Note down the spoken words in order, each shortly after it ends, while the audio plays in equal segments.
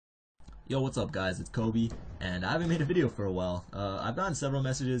Yo, what's up guys, it's Kobe, and I haven't made a video for a while. I've gotten several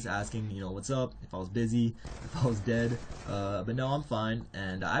messages asking, what's up, if I was busy, if I was dead, but no, I'm fine,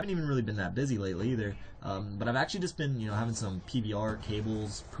 and I haven't even really been that busy lately either, but I've actually just been, having some PVR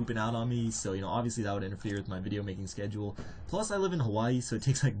cables pooping out on me, so, obviously that would interfere with my video making schedule. Plus, I live in Hawaii, so it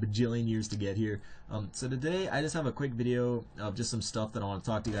takes like bajillion years to get here. So today, I just have a quick video of just some stuff that I want to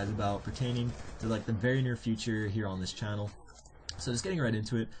talk to you guys about pertaining to like the very near future here on this channel. So just getting right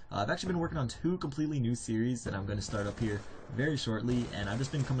into it, I've actually been working on two completely new series that I'm going to start up here very shortly, and I've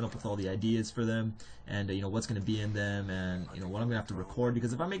just been coming up with all the ideas for them, and what's going to be in them, and what I'm going to have to record,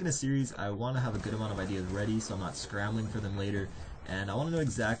 because if I'm making a series, I want to have a good amount of ideas ready, so I'm not scrambling for them later, and I want to know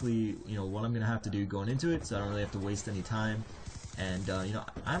exactly what I'm going to have to do going into it, so I don't really have to waste any time, and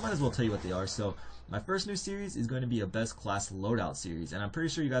I might as well tell you what they are. So my first new series is going to be a best class loadout series, and I'm pretty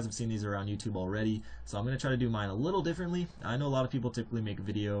sure you guys have seen these around YouTube already, so I'm going to try to do mine a little differently. I know a lot of people typically make a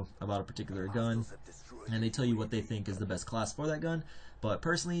video about a particular gun, and they tell you what they think is the best class for that gun, but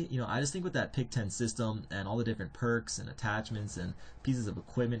personally, I just think with that pick 10 system and all the different perks and attachments and pieces of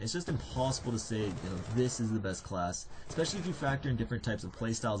equipment, it's just impossible to say, this is the best class, especially if you factor in different types of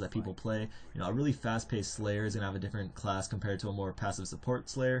play styles that people play. A really fast-paced Slayer is going to have a different class compared to a more passive support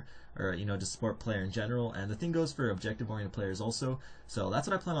Slayer, or just support player in general, and the thing goes for objective-oriented players also. So that's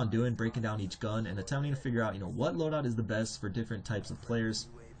what I plan on doing, breaking down each gun and attempting to figure out, what loadout is the best for different types of players.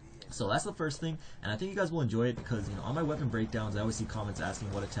 So that's the first thing, and I think you guys will enjoy it because, on my weapon breakdowns, I always see comments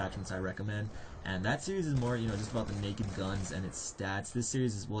asking what attachments I recommend, and that series is more, just about the naked guns and its stats. This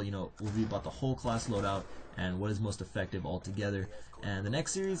series is, will be about the whole class loadout and what is most effective altogether. And the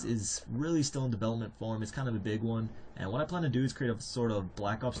next series is really still in development form. It's kind of a big one, and what I plan to do is create a sort of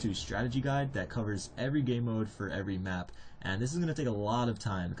Black Ops 2 strategy guide that covers every game mode for every map. And this is going to take a lot of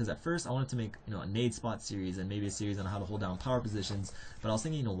time because at first I wanted to make a nade spot series and maybe a series on how to hold down power positions, but I was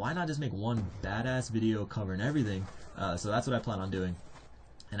thinking, why not just make one badass video covering everything? So that's what I plan on doing.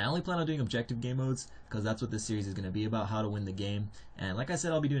 And I only plan on doing objective game modes because that's what this series is going to be about, how to win the game. And like I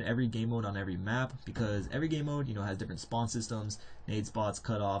said, I'll be doing every game mode on every map because every game mode, has different spawn systems, nade spots,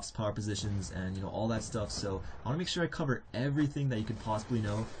 cutoffs, power positions, and all that stuff. So I want to make sure I cover everything that you could possibly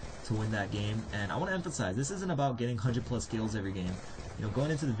know to win that game. And I want to emphasize, this isn't about getting 100+ kills every game.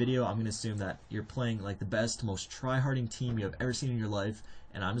 Going into the video, I'm going to assume that you're playing like the best, most try-harding team you have ever seen in your life,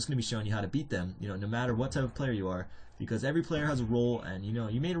 and I'm just going to be showing you how to beat them, no matter what type of player you are, because every player has a role, and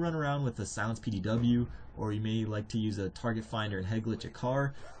you may run around with a silenced PDW, or you may like to use a target finder and head glitch a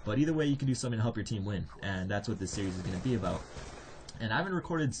car, but either way you can do something to help your team win, and that's what this series is going to be about. And I haven't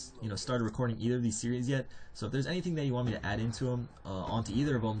recorded, started recording either of these series yet, so if there's anything that you want me to add into them, onto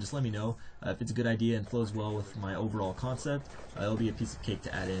either of them, just let me know. If it's a good idea and flows well with my overall concept, it'll be a piece of cake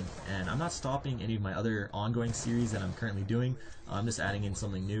to add in. And I'm not stopping any of my other ongoing series that I'm currently doing, I'm just adding in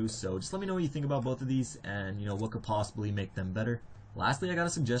something new, so just let me know what you think about both of these, and what could possibly make them better. Lastly, I got a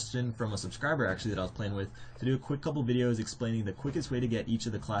suggestion from a subscriber actually that I was playing with to do a quick couple videos explaining the quickest way to get each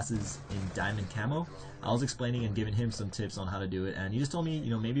of the classes in diamond camo. I was explaining and giving him some tips on how to do it, and he just told me,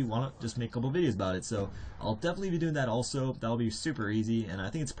 maybe why not just make a couple videos about it. So I'll definitely be doing that also. That'll be super easy, and I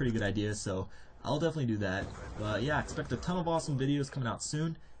think it's a pretty good idea, so I'll definitely do that. But yeah, expect a ton of awesome videos coming out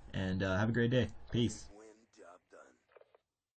soon, and have a great day. Peace.